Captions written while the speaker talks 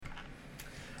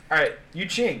All right, Yu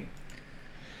Jing.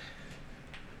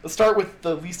 Let's start with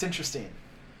the least interesting.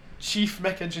 Chief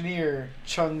Mech Engineer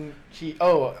Chung Hee.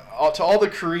 Oh, to all the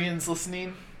Koreans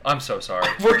listening, I'm so sorry.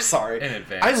 we're sorry. In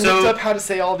advance. I looked up how to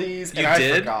say all these, and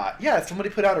I forgot. Yeah, somebody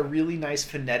put out a really nice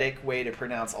phonetic way to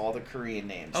pronounce all the Korean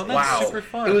names. Oh, that's super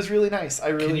fun. It was really nice. I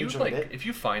really enjoyed it. If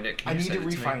you find it, can I you need to send it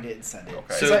re-find me? it and send it.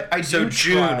 Okay. So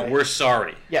June, we're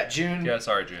sorry. Yeah, June. Yeah,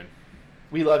 sorry, June.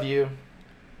 We love you.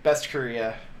 Best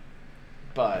Korea.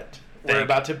 But we're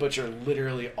about to butcher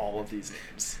literally all of these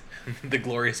names. The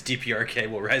glorious DPRK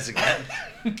will rise again.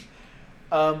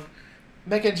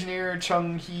 Mech Engineer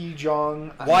Chung Hee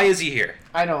Jong. Why is he here?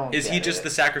 I don't. Is he just the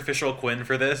sacrificial Quinn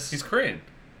for this? He's Korean.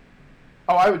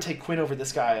 Oh, I would take Quinn over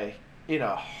this guy in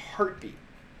a heartbeat.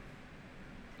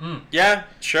 Yeah,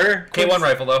 sure. K1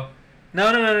 rifle, though.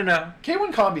 No.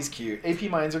 K1 Combi's cute. AP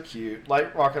mines are cute.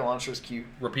 Light rocket launcher's cute.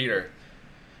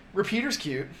 Repeater's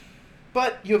cute.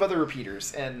 But you have other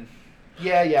repeaters, and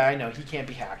yeah, I know, he can't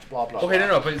be hacked, blah, blah, Okay, blah.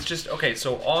 no, but it's just, okay,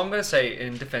 so all I'm going to say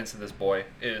in defense of this boy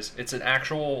is it's an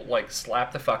actual, like,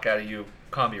 slap the fuck out of you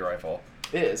combi rifle.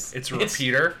 It is. It's a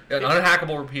repeater, an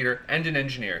unhackable repeater, and an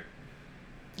engineer.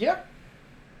 Yeah.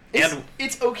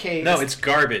 It's okay. No, it's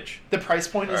garbage. The price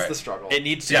point is the struggle. It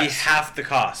needs to be half the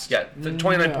cost. Yeah, the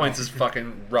 29 points is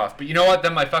fucking rough. But you know what?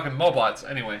 Then my fucking Mobots,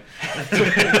 anyway.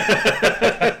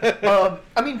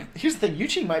 I mean, here's the thing. Yu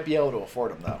Jing might be able to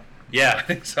afford them, though. Yeah. I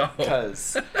think so.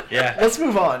 Because... Yeah. Let's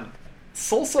move on.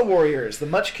 Salsa Warriors, the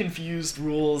much confused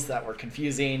rules that were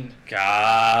confusing.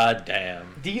 God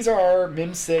damn. These are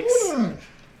MIM6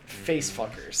 face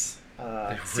fuckers.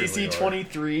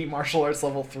 CC23, martial arts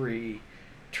level 3,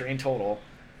 train total.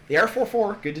 They are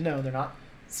 4-4, good to know. They're not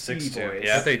speedy 6'2", boys.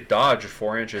 yeah. But they dodge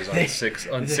 4 inches on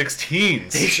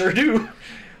 16s. They sure do.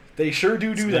 They sure do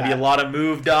There's that. going to be a lot of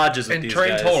move dodges with and these train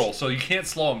guys. total, so you can't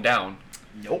slow them down.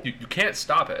 Nope. You can't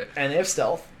stop it. And they have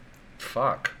stealth.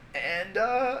 Fuck. And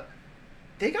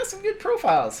they got some good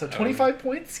profiles. So 25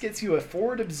 points gets you a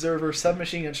forward observer,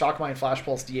 submachine gun, shock mine, flash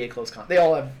pulse, DA close combat. They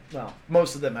all have, well,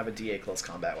 most of them have a DA close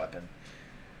combat weapon.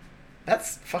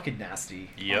 That's fucking nasty,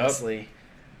 honestly.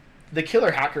 The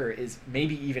killer hacker is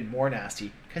maybe even more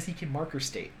nasty because he can marker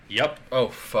state. Yep. Oh,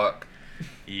 fuck.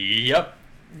 Yep.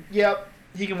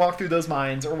 He can walk through those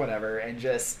mines or whatever and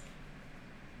just...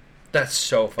 That's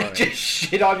so funny. just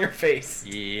shit on your face.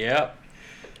 Yep.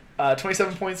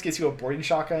 27 points gets you a boarding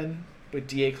shotgun with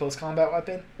DA close combat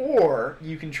weapon, or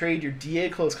you can trade your DA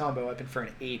close combat weapon for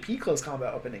an AP close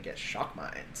combat weapon and get shock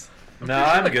mines. No,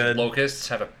 I'm good. Locusts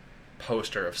have a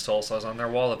poster of Salsas on their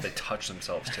wall that they touch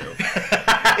themselves to. Is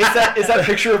that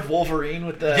picture of Wolverine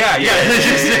with the... Yeah.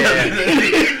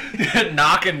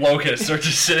 Knock and Locusts are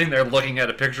just sitting there looking at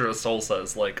a picture of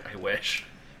Salsas like, I wish.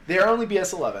 They are only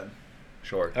BS11.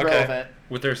 Sure. Okay. Relevant.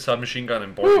 With their submachine gun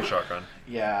and boarding shotgun.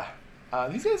 Yeah.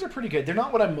 These guys are pretty good. They're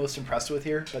not what I'm most impressed with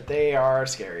here, but they are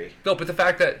scary. No, but the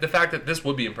fact that this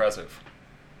would be impressive.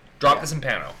 Drop this in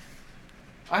Pano.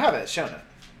 I have it. Shown it.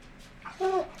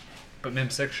 But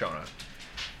MIM6 Shona.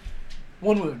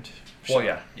 1 wound. Well,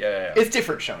 Shona. yeah. It's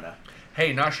different Shona.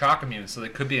 Hey, not shock immune, so they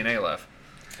could be an Aleph.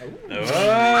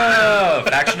 Oh,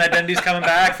 faction identity's coming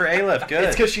back for Aleph. Good.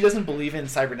 It's because she doesn't believe in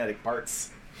cybernetic parts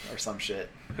or some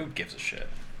shit. Who gives a shit?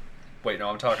 Wait, no,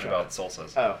 I'm talking about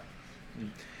Salsas. Oh.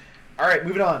 All right,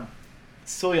 moving on.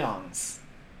 Soyongs.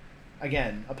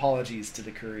 Again, apologies to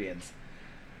the Koreans.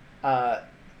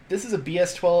 This is a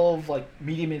BS-12, like,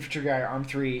 medium infantry guy, Arm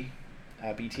 3,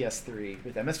 BTS 3,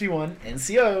 with MSV1,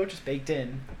 NCO, just baked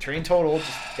in, train total,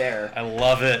 just there. I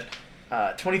love it.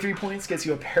 23 points gets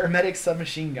you a paramedic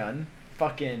submachine gun,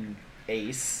 fucking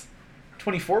ace.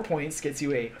 24 points gets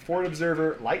you a forward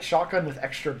observer, light shotgun with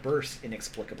extra burst,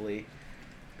 inexplicably.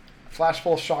 Flash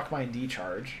pulse shock mine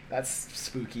decharge, that's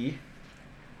spooky.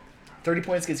 30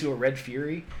 points gets you a Red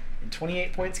Fury, and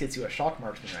 28 points gets you a shock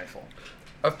marksman rifle.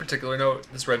 Of particular note,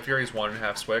 this Red Fury is 1.5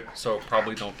 SWIC, so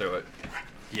probably don't do it.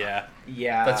 Yeah.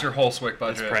 That's your whole SWIC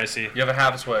budget. That's pricey. You have a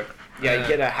half a SWIC. Yeah, you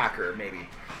get a hacker, maybe.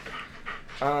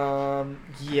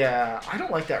 Yeah, I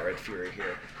don't like that Red Fury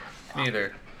here.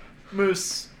 Neither.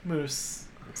 Moose,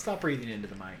 stop breathing into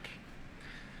the mic.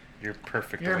 You're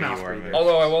perfect Your the way mouth you are. breather. There.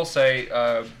 Although I will say,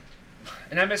 an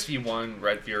MSV1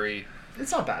 Red Fury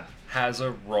It's not bad. has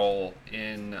a role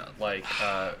in, like,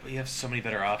 We have so many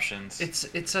better options.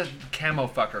 it's a camo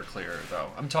fucker clear,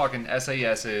 though. I'm talking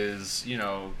SASs,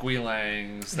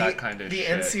 Guilangs, that kind of shit.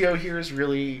 The NCO here is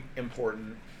really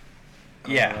important.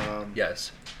 Yeah.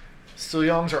 Yes.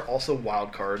 Soyongs are also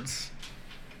wild cards,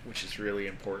 which is really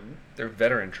important. They're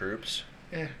veteran troops.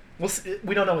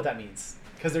 We don't know what that means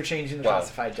because they're changing the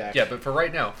classified deck. Yeah, but for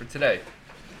right now, for today.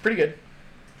 Pretty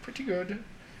good.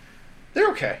 They're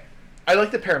okay. I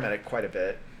like the paramedic quite a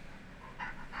bit.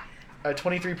 a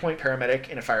 23-point paramedic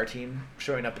in a fire team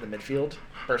showing up in the midfield.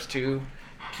 Burst 2,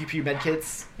 QP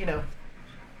medkits, you know.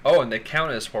 Oh, and they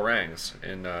count as harangues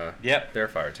in Yep. their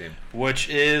fire team. Which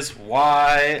is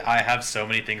why I have so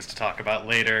many things to talk about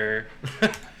later.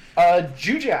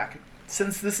 Jujak.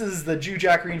 Since this is the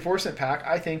Jujak reinforcement pack,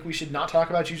 I think we should not talk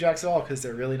about Jujaks at all because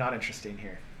they're really not interesting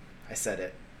here. I said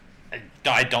it.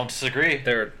 I don't disagree.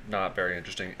 They're not very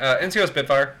interesting. NCO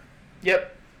Spitfire.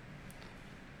 Yep.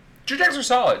 Jujaks are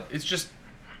solid. It's just...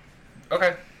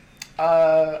 Okay.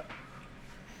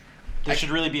 They should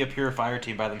really be a pure fire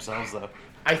team by themselves, though.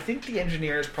 I think the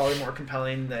engineer is probably more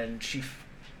compelling than Chief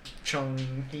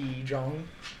Chung Hee Jong.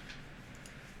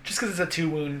 Just because it's a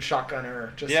 2-wound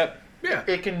shotgunner. Just, Yep. Yeah.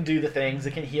 It can do the things.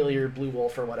 It can heal your Blue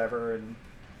Wolf or whatever. And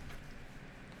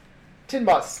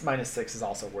Tinbot's -6 is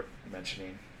also worth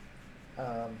mentioning.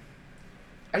 I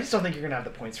just don't think you're going to have the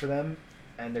points for them.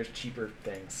 And there's cheaper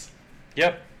things.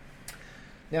 Yep.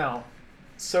 Now,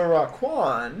 Sora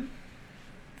Kwan...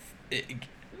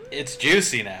 It's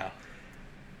juicy now.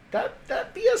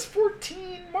 That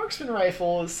BS-14 marksman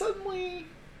rifle is suddenly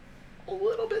a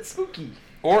little bit spooky.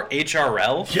 Or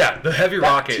HRL. Yeah, the heavy That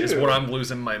rocket is too. what I'm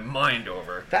losing my mind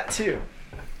over. That too.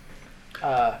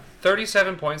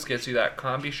 37 points gets you that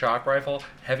combi shock rifle,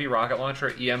 heavy rocket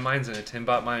launcher, EM mines, and a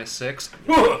Timbot -6.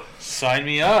 Sign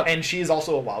me up. And she is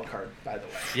also a wild card, by the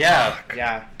way. Yeah.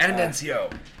 Yeah. And NCO.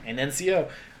 And NCO.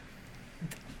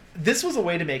 This was a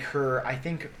way to make her, I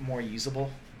think, more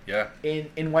usable. Yeah.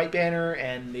 In White Banner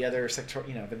and the other sector,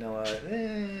 vanilla,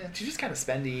 she's just kind of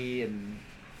spendy and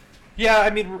Yeah, I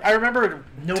mean, I remember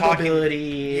no talking...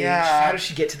 mobility. Yeah. How does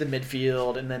she get to the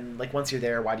midfield? And then, once you're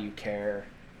there, why do you care?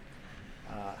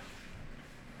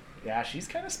 Yeah, she's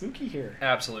kind of spooky here.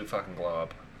 Absolute fucking glow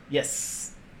up.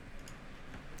 Yes.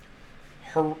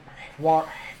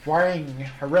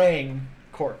 Harangue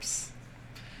corpse.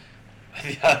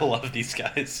 I love these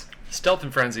guys. Stealth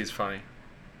and Frenzy is funny.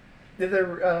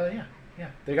 They're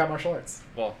they got martial arts.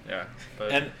 Well, yeah.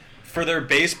 But And for their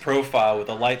base profile with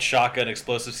a light shotgun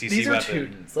explosive CC These are weapon.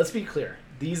 Teutons. Let's be clear.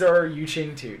 These are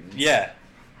Yuching Teutons. Yeah.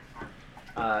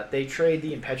 They trade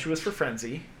the Impetuous for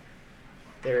Frenzy.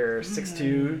 They're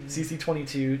 6'2", CC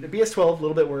 22. The BS-12, a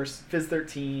little bit worse. Fizz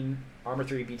 13, Armor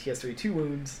 3, BTS 3, 2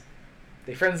 wounds.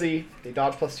 They Frenzy. They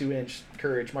dodge +2 inch.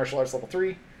 Courage, Martial Arts level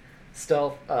 3.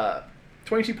 Stealth.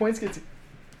 22 points gets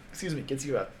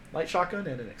you a light shotgun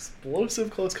and an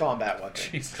explosive close combat weapon.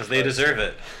 Jesus Because they Christ. deserve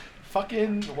it.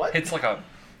 Fucking what? It's like a...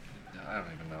 I don't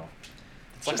even know.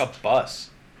 It's like a bus.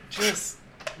 Just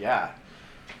yeah.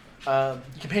 You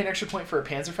can pay an extra point for a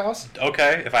Panzerfaust.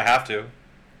 Okay, if I have to.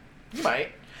 You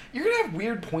might. You're gonna have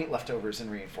weird point leftovers in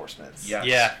reinforcements. Yes.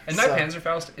 Yeah. And that So-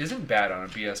 Panzerfaust isn't bad on a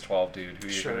BS-12 dude who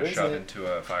you're Sure going to shove isn't. into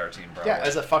a fire team, probably. Yeah,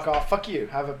 as a fuck off, fuck you.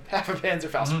 Have a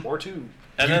Panzerfaust or 2.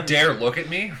 And you then, dare look at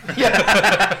me?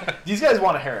 Yeah. These guys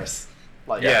want a Harris.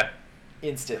 Yeah.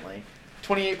 Instantly.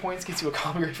 28 points gets you a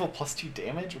combi rifle +2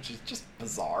 damage, which is just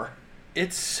bizarre.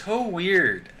 It's so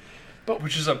weird.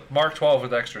 Which is a Mark 12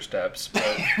 with extra steps, but,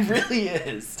 It really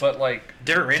is. but like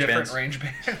Different range bands. range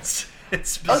bands.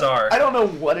 It's bizarre. I don't know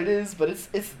what it is, but it's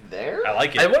there. I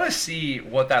like it. I want to see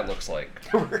what that looks like.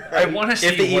 Right. I want to see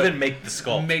if they what even make the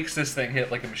sculpt. makes this thing hit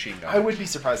like a machine gun. I would be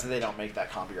surprised if they don't make that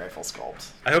combi rifle sculpt.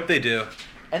 I hope they do.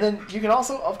 And then you can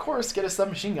also, of course, get a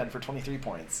submachine gun for 23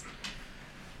 points.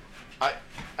 I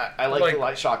like the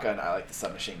light shotgun. I like the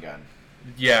submachine gun.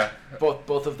 Yeah.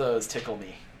 Both of those tickle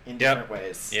me in different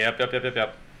ways. Yep.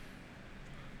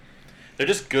 They're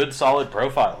just good, solid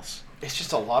profiles. It's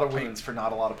just a lot of wounds for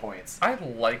not a lot of points. I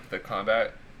like the combi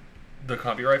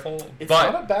rifle, It's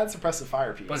but not a bad suppressive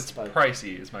fire piece, but it's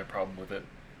pricey is my problem with it.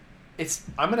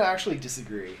 I'm going to actually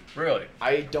disagree. Really?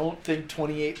 I don't think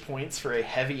 28 points for a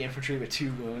heavy infantry with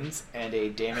 2 wounds and a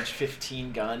damage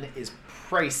 15 gun is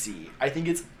pricey. I think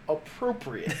it's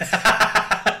appropriate.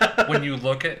 When you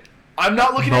look at I'm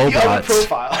not looking at the other Mobots.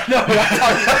 profile. No, we're not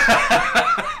talking about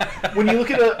when you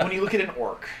look at an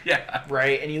orc, yeah,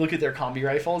 right, and you look at their combi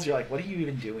rifles, you're like, what are you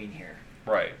even doing here?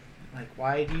 right. Like,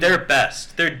 why do you... Their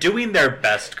best. They're doing their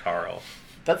best, Carl.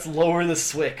 Let's lower the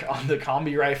SWIC on the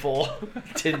combi rifle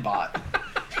Tinbot.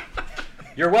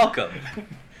 You're welcome.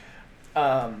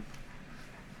 And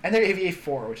they're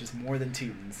AVA-4, which is more than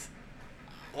Teutons.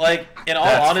 Like, in all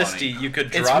That's honesty, funny. you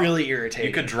could drop... It's really irritating.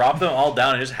 You could drop them all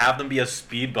down and just have them be a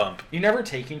speed bump. You're never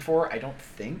taking 4, I don't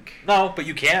think. No, but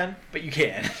you can. But you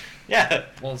can. Yeah.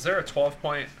 Well, is there a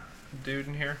 12-point dude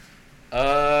in here?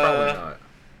 Probably not.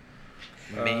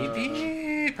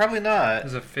 Maybe? Probably not.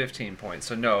 There's a 15 point,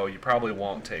 so no, you probably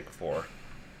won't take 4.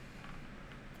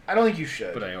 I don't think you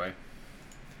should. But anyway,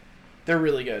 They're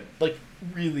really good. Like,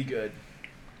 really good.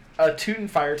 a Teuton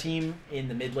fire team in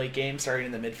the mid-late game,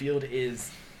 starting in the midfield,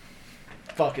 is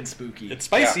fucking spooky. It's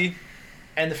spicy. Yeah.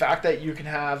 And the fact that you can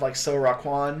have, like, So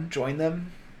Raquan join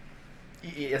them,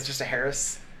 it's just a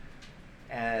Harris,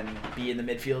 and be in the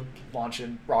midfield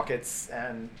launching rockets,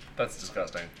 and... That's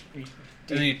disgusting. You,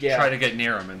 And then you try to get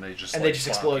near them, and they just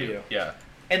explode you. Yeah.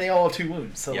 And they all have 2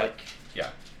 wounds, so, Yeah. like... Yeah.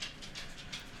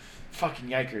 Fucking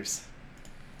yikers.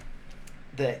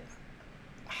 The...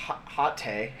 Hot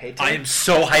Tay. Hey, Tay. I am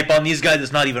so hype on these guys,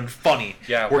 it's not even funny.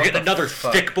 Yeah, We're what getting the another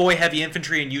fuck? thick boy heavy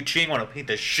infantry, and Jing want to paint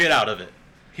the shit out of it.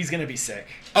 He's gonna be sick.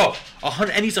 Oh,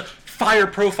 100, and he's a fire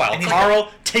profile. And he's Carl,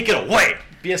 take it away.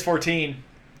 BS-14.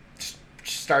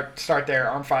 Start there.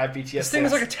 Arm 5, BTS. This thing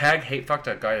is like a tag hate fucked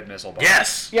a guided missile bomb.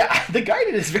 Yes. Yeah, the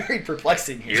guided is very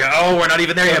perplexing here. Yeah, oh, we're not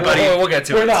even there yet, buddy. We'll get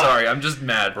to We're it. not. Sorry, I'm just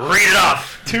mad. Read it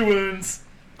off. 2 wounds.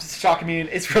 Just shock immune.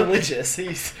 It's religious.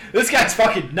 This guy's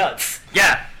fucking nuts.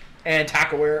 Yeah. And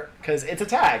tack aware, because it's a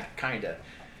tag, kinda.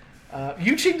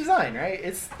 Yuching design, right?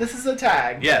 This is a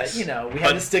tag. Yes, But, you know, we had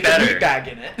but to stick better. a meat bag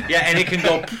in it. Yeah, and it can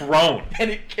go prone.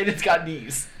 and it's got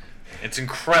knees. It's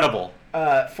incredible.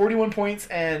 41 points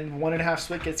and 1.5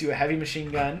 SWIT gets you a heavy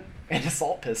machine gun and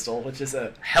assault pistol, which is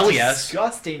a Hell yes.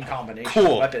 disgusting combination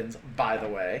Cool. of weapons, by the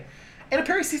way. And a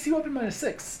parry CC weapon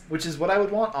 -6, which is what I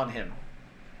would want on him.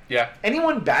 Yeah.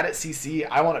 Anyone bad at CC,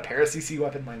 I want a parry CC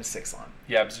weapon -6 on.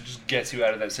 Yeah, because it just gets you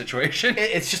out of that situation.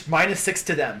 It's just -6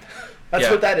 to them. That's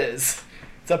Yeah. what that is.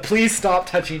 So please stop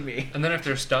touching me. And then if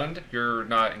they're stunned, you're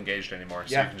not engaged anymore,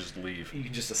 so Yeah. you can just leave. You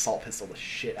can just assault pistol the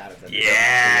shit out of them.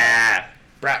 Yeah.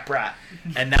 Brat.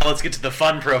 And now let's get to the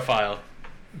fun profile.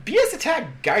 BS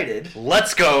attack guided.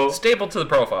 Let's go. Staple to the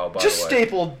profile, by Just the way.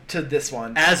 stapled to this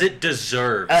one. As it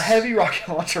deserves. A heavy rocket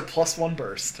launcher +1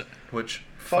 burst. Which,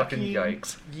 fucking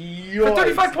yikes. Yikes. For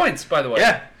 35 points, by the way.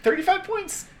 Yeah. 35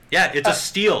 points. Yeah, it's a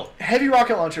steal. Heavy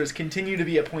rocket launchers continue to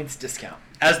be a points discount.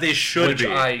 As they should Which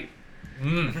be.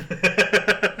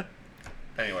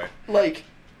 Anyway. Like,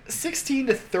 16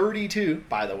 to 32,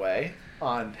 by the way,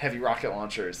 on heavy rocket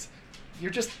launchers.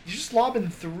 You're just lobbing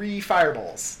 3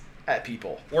 fireballs at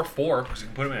people. Or 4, because you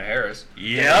can put them in a Harris.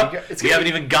 Yep. It's We gonna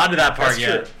haven't be- even gotten to that part That's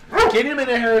yet. true. Getting them in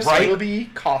a Harris Right. will be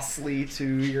costly to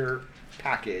your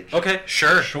package. Okay,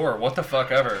 sure. Sure, what the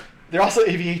fuck ever. They're also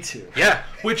AVA 2. Yeah.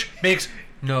 Which makes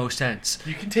no sense.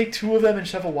 You can take 2 of them and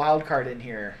shove a wild card in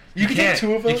here. You can take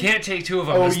 2 of them. You can't take 2 of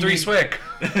them. Oh, It's you 3 need- Swick.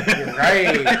 You're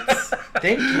right.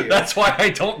 Thank you. That's why I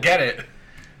don't get it.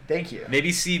 Thank you.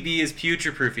 Maybe CB is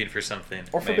future-proofing for something.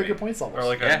 Or for Maybe. bigger points levels. Or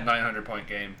like Yeah. a 900-point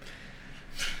game.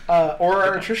 Or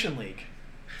our attrition league.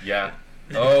 Yeah.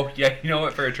 Oh, yeah, you know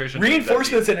what, for attrition...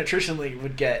 Reinforcements in attrition league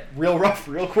would get real rough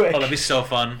real quick. Oh, that'd be so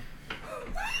fun.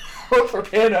 For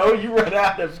Pano, you run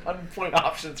out of 1-point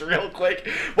options real quick.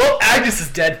 Well, Agnes is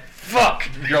dead. Fuck.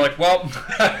 You're like, well,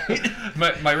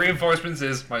 my reinforcements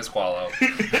is my Squallow.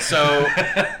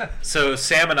 So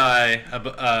Sam and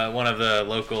I, one of the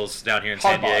locals down here in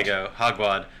San Hogwad. Diego,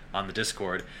 Hogwad, on the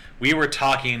Discord, we were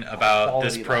talking about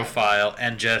Quality this profile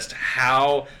and just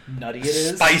how Nutty it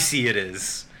is. spicy it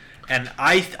is. And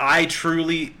I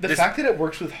truly... The fact that it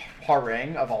works with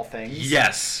Harang, of all things.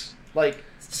 Yes. Like,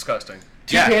 It's disgusting.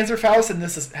 2 Yeah. Panzerfaust and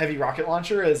this is heavy rocket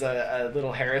launcher as a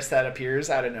little Harris that appears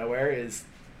out of nowhere is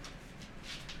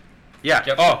Yeah.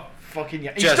 Yep. Oh, fucking...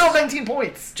 He's Just- still 19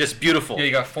 points. just beautiful. Yeah,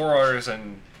 you got 4 R's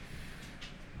and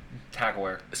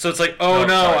Tagware. So it's like, oh Oh, no,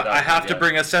 sorry, that I was- have to yeah.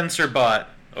 bring a sensor bot.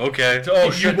 Okay. Oh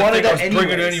You shit! wanted I that was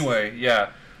bringing it anyways. anyway. Yeah.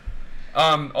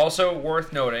 Also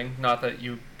worth noting, not that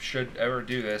you should ever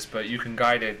do this, but you can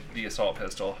guide it the assault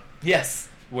pistol, Yes.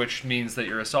 which means that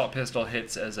your assault pistol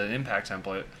hits as an impact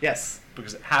template Yes.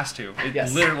 because it has to. It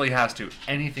Yes. literally has to.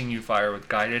 Anything you fire with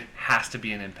guided has to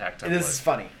be an impact template. This is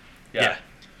funny. Yeah.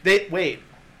 Wait.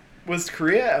 Was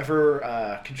Korea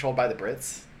ever controlled by the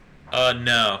Brits?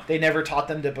 No. They never taught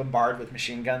them to bombard with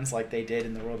machine guns like they did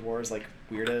in the World Wars, like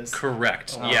weirdos?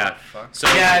 Correct. Oh, yeah. fuck. So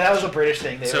Yeah, that was a British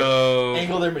thing. They So would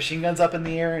angle their machine guns up in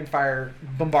the air and fire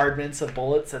bombardments of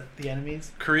bullets at the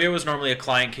enemies. Korea was normally a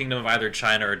client kingdom of either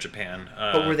China or Japan.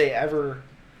 But were they ever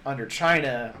under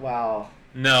China while...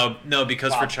 No,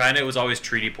 because Wow. for China it was always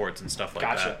treaty ports and stuff like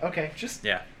Gotcha. that. Okay, just...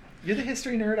 Yeah. You're the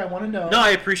history nerd. I want to know. No, I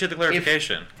appreciate the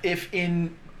clarification. If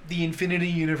in the Infinity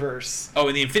Universe... Oh,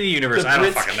 in the Infinity Universe, the I don't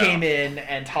Brits fucking came know. in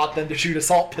and taught them to shoot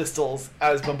assault pistols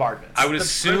as bombardments. I would The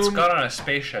assume Brits got on a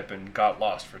spaceship and got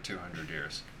lost for 200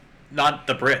 years. not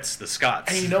the Brits, the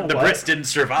Scots. And you know the what? Brits didn't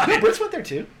survive. No, Brits went there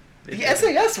too. They The did.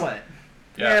 SAS went.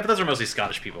 Yeah, but those are mostly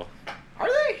Scottish people. Are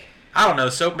they? I don't know.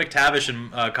 Soap McTavish in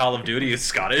Call of Duty is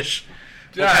Scottish.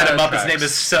 What Yeah, kind of that Muppet's name tracks.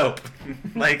 is Soap?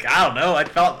 Like, I don't know. I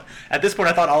felt at this point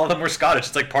I thought all of them were Scottish.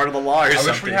 It's like part of the law or I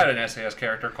something. wish we had an SAS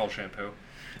character called Shampoo.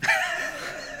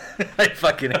 I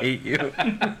fucking hate you.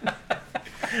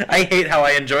 I hate how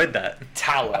I enjoyed that.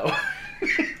 Tallow.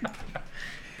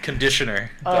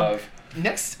 Conditioner. Dove.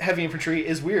 Next heavy infantry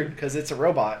is weird because it's a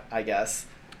robot, I guess.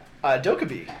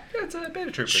 Dokkaebi. Yeah, it's a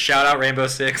beta trooper. Shout out Rainbow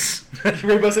Six.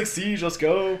 Rainbow Six Siege, let's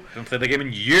go. Haven't played the game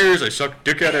in years. I suck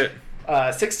dick at it.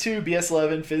 6'2",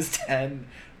 BS11, Phys 10,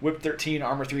 Whip 13,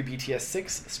 Armor 3, BTS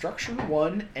 6, Structure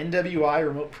 1, NWI,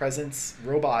 Remote Presence,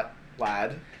 Robot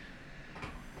Lad.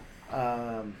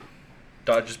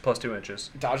 Dodge is plus 2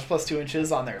 inches. Dodge plus 2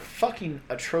 inches on their fucking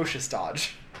atrocious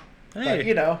dodge. Hey. But,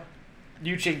 you know,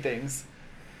 Yu-Ching things.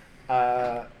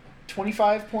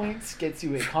 25 points gets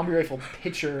you a combi rifle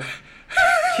pitcher,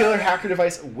 killer hacker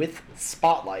device with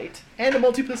spotlight, and a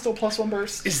multi-pistol plus 1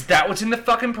 burst. Is that what's in the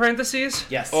fucking parentheses?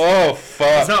 Yes. Oh, fuck.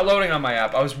 It's not loading on my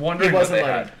app. I was wondering It what wasn't they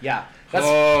loading. had. Yeah.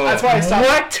 Oh. That's why I stopped.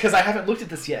 What? Because I haven't looked at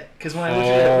this yet. Because when I looked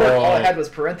at it at work, all I had was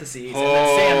parentheses, and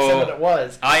then Sam said what it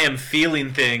was. I am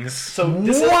feeling things. So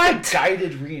this is the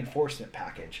guided reinforcement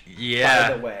package. Yeah.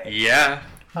 By the way. Yeah.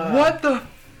 What the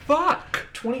fuck?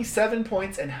 27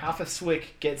 points and half a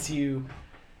swick gets you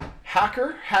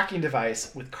hacking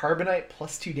device with carbonite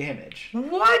plus 2 damage.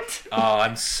 What? Oh,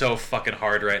 I'm so fucking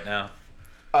hard right now.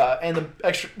 And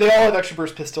they all have extra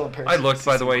burst pistol and I looked,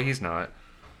 by the way. He's not.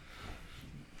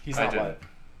 He's I not didn't.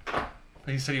 what?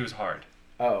 He said he was hard.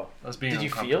 Oh. I was being Did you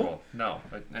uncomfortable. feel? No.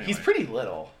 But anyway. He's pretty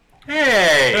little.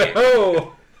 Hey!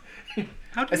 Oh!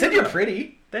 How'd I said know you're that?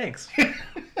 pretty. Thanks.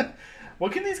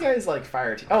 What can these guys like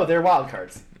fire? Oh, they're wild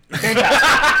cards.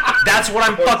 Fantastic. That's what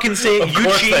I'm fucking saying. Of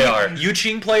course they are.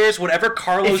 Yu-Ching players, whatever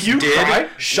Carlos If you did, cry,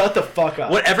 shut the fuck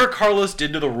up. whatever Carlos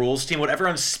did to the rules team, whatever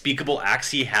unspeakable acts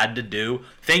he had to do,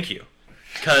 thank you.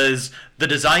 Because the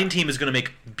design team is going to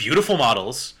make beautiful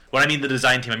models. When I mean the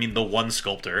design team, I mean the one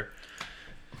sculptor.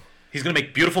 He's going to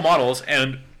make beautiful models,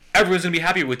 and everyone's going to be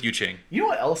happy with Yu-Ching. You know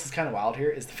what else is kind of wild here?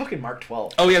 Is the fucking Mark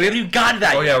 12. Oh yeah, we haven't even gotten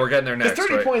that Oh yet. yeah, we're getting there The next.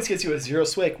 30 right? points gets you a 0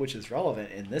 swick, which is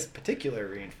relevant in this particular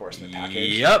reinforcement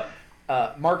package. Yep.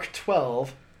 Mark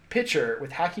 12, pitcher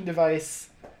with hacking device,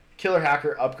 killer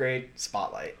hacker, upgrade,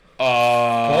 spotlight.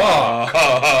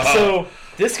 So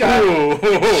this guy Ooh.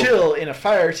 can chill in a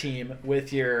fire team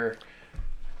with your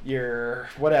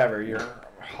whatever, your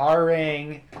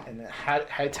harang and the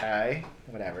hatai,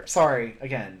 whatever. Sorry,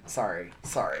 again, sorry.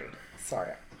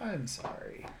 I'm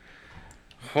sorry.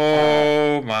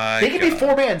 Oh my They can be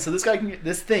God. 4-man, so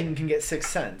this thing can get 6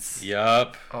 cents.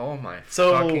 Yup. Oh my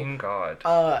So, fucking god.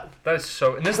 That is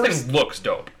so. And this first- thing looks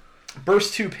dope.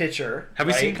 Burst 2 pitcher. Have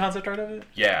we right? seen concept art of it?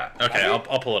 Yeah. Okay, I'll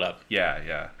pull it up.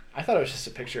 Yeah. I thought it was just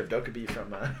a picture of Dokkaebi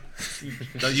from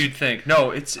No, you'd think.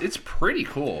 No, it's pretty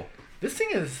cool. This thing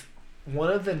is one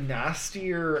of the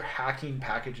nastier hacking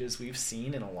packages we've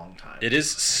seen in a long time. It is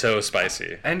so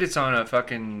spicy. And it's on a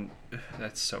fucking.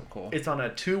 That's so cool. It's on a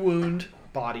 2-wound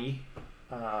body.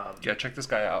 Yeah, check this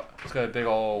guy out. He's got a big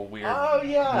old weird Oh,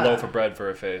 yeah. loaf of bread for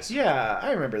a face. Yeah,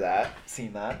 I remember that.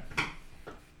 Seen that.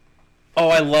 Oh,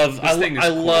 I love This thing is I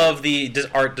cool. love the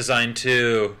art design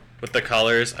too with the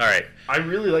colors. All right. I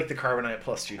really like the carbonite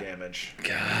plus 2 damage.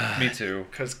 God. Me too.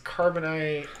 Because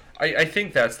carbonite... I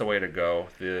think that's the way to go.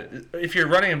 If you're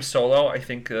running him solo, I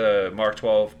think Mark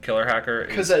 12 Killer Hacker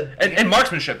is... 'Cause and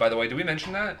marksmanship, by the way. Did we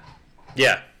mention that?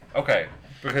 Yeah. Okay.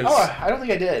 Because... Oh, I don't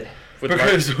think I did. With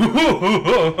because...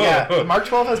 Yeah, the Mark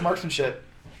 12 has marksmanship.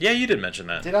 Yeah, you did mention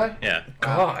that. Did I? Yeah.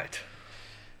 God.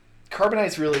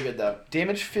 Carbonite's really good, though.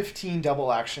 Damage 15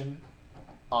 double action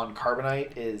on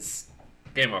carbonite is...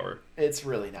 Game over. It's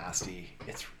really nasty.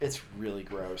 It's really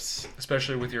gross.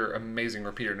 Especially with your amazing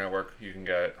repeater network you can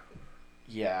get.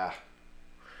 Yeah.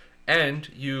 And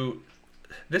you...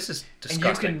 This is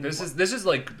disgusting. can- This is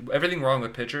like everything wrong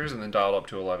with pitchers and then dialed up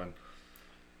to 11.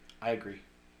 I agree.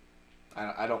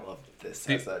 I don't love this.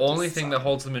 The as a only thing that design.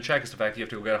 holds them in check is the fact that you have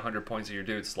to go get 100 points of your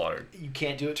dude slaughtered. You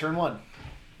can't do it turn 1.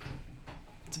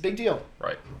 It's a big deal,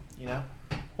 Right. you know?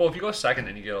 Well, if you go second,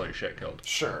 then you get all your shit killed.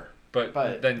 Sure. But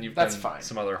then you've that's done fine.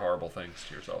 some other horrible things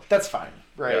to yourself. That's fine,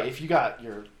 right? Yeah. If you got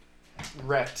your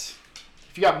wrecked...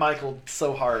 If you got Michael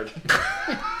so hard.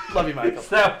 Love you, Michael.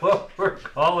 that what we're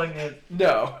calling it?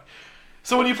 No.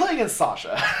 So when you play against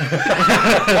Sasha...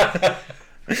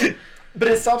 but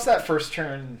it stops that first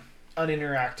turn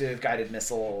uninteractive guided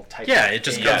missile type Yeah, of it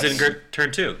just thing. comes Yes. in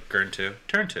turn 2. Turn 2.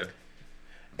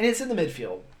 And it's in the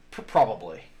midfield,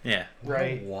 probably. Yeah.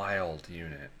 Right? Wild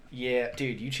unit. Yeah,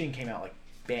 dude, Yu-Ching came out like...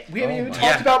 We haven't Oh even my- talked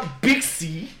Yeah. about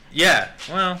Bixie. Yeah.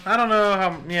 Well, I don't know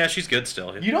how... Yeah, she's good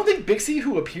still. You don't think Bixie,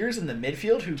 who appears in the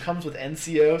midfield, who comes with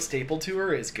NCO stapled to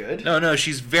her, is good? No,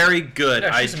 she's very good.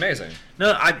 Yeah, she's amazing.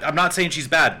 No, I'm not saying she's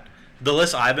bad. The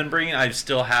list I've been bringing, I've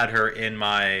still had her in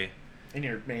my in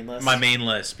your main list. my main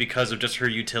list because of just her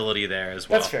utility there as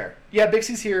well. That's fair. Yeah,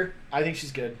 Bixie's here. I think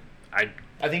she's good. I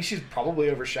I think she's probably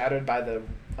overshadowed by the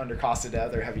undercosted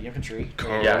other heavy infantry.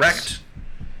 correct. Yes.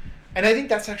 And I think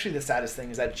that's actually the saddest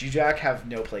thing is that Jujak have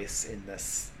no place in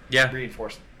this Yeah.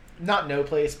 reinforcement. Not no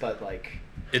place, but like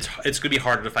It's going to be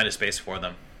harder to find a space for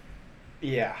them.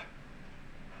 yeah.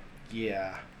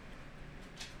 Yeah.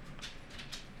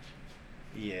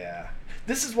 Yeah.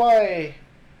 This is why,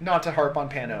 not to harp on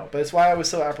Pano, but it's why I was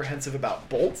so apprehensive about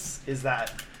bolts, is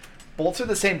that bolts are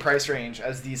the same price range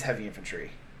as these heavy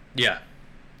infantry. Yeah.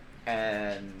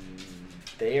 And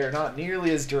they are not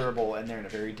nearly as durable, and they're in a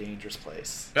very dangerous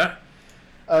place. Yeah.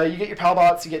 You get your PAL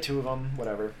bots, you get 2 of them,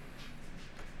 whatever.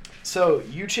 So,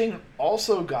 Yuching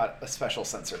also got a special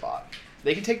sensor bot.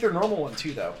 They can take their normal one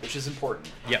too, though, which is important.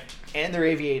 Yep. And their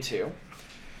AVA too.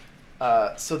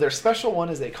 So their special one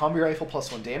is a combi rifle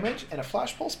 +1 damage and a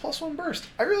flash pulse +1 burst.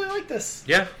 I really like this.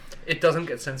 Yeah. It doesn't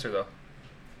get sensor though.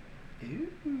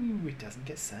 Ooh, it doesn't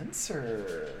get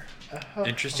sensor. Oh.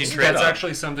 Interesting So trade-off. that's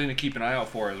actually something to keep an eye out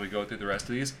for as we go through the rest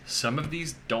of these. Some of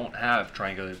these don't have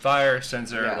triangulated fire,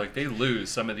 sensor. Yeah. Like they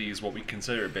lose some of these what we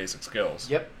consider basic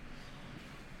skills. Yep.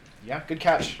 Yeah, good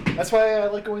catch. That's why I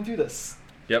like going through this.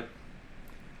 Yep.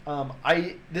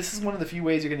 This is one of the few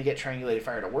ways you're going to get triangulated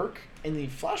fire to work, and the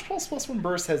flash pulse +1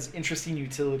 burst has interesting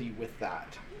utility with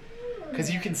that,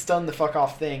 because you can stun the fuck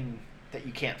off thing that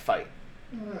you can't fight.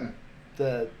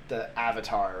 The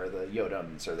avatar or the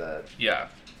Yodams or Yeah.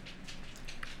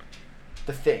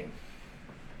 the thing.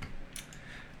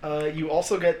 You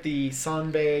also get the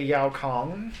Sanbei Yao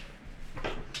Kong,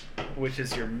 which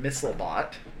is your missile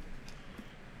bot.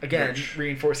 Again, Which-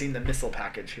 reinforcing the missile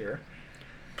package here.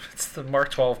 It's the Mark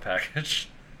 12 package.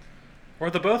 Or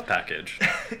the both package.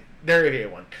 Their AVA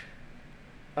one.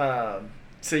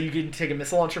 So you can take a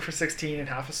missile launcher for 16 and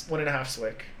 1.5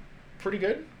 SWIC. Pretty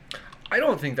good. I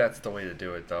don't think that's the way to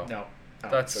do it though. No,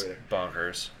 That's so either.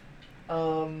 bonkers.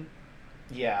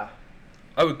 Yeah.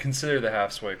 I would consider the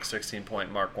half swick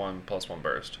 16-point Mark 1 +1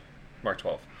 burst. Mark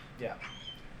 12. Yeah.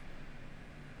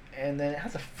 And then it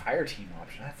has a fire team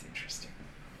option. That's interesting.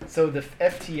 So the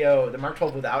FTO, the Mark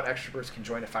 12 without extra burst, can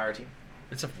join a fire team.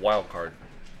 It's a wild card.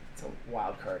 It's a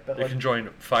wild card, but They like, can join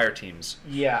fire teams.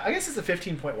 yeah, I guess it's a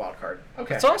 15-point wild card.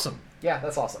 Okay. That's awesome. Yeah,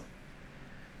 that's awesome.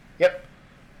 Yep.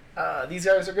 These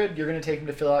guys are good. You're going to take them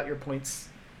to fill out your points,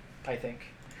 I think.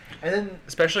 And then,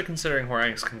 Especially considering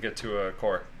Horangs can get to a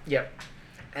core. yep.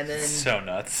 And then So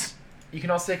nuts. you can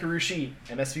also take a Rushi,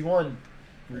 MSV1.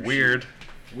 Rushi.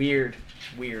 Weird.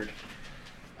 Weird.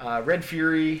 Red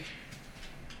Fury,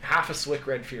 half a Swick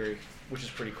Red Fury, which is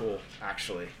pretty cool,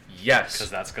 actually. Yes. Because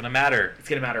that's going to matter. It's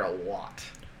going to matter a lot.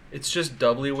 It's just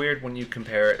doubly weird when you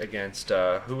compare it against,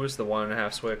 who was the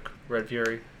 1.5 Swick Red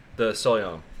Fury? The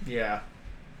Solyong. Yeah.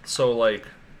 So, like,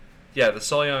 yeah, the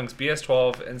Solyong's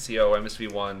BS12, NCO,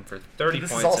 MSV1 for 30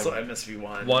 This points. is also and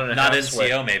MSV1. 1.5 Not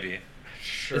Swick. NCO, maybe.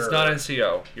 Sure. It's not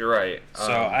NCO. You're right.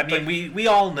 So, I mean, we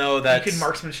all know that. You can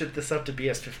marksmanship this up to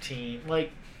BS15.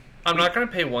 Like, I'm not going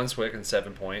to pay 1 Swick and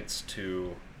 7 points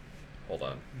to... Hold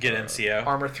on. Get NCO.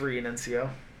 Armor 3 and NCO.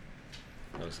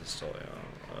 What is this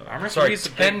Solyong? Armor Sorry, 3 is a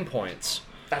 10 big- points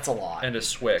That's a lot. and a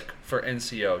Swick for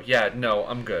NCO. Yeah, no,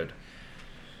 I'm good.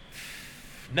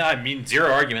 No, I mean,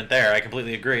 zero argument there. I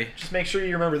completely agree. Just make sure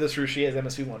you remember this Rushi as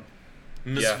MSV1.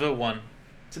 Misva 1.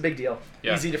 It's a big deal.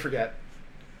 Yeah. Easy to forget.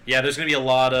 Yeah, there's going to be a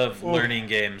lot of Ooh. learning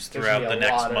games There's throughout gonna the be a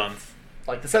next lot of- month.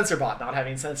 Like the sensor bot not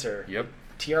having sensor. Yep.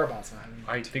 TR bots not having.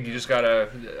 I think you just gotta.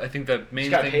 I think the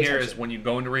main gotta thing pay here is attention. when you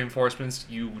go into reinforcements,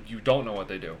 you don't know what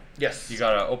they do. Yes. You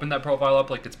gotta open that profile up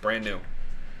like it's brand new.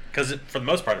 Because for the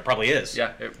most part, it probably is.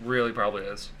 Yeah, it really probably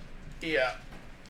is. Yeah.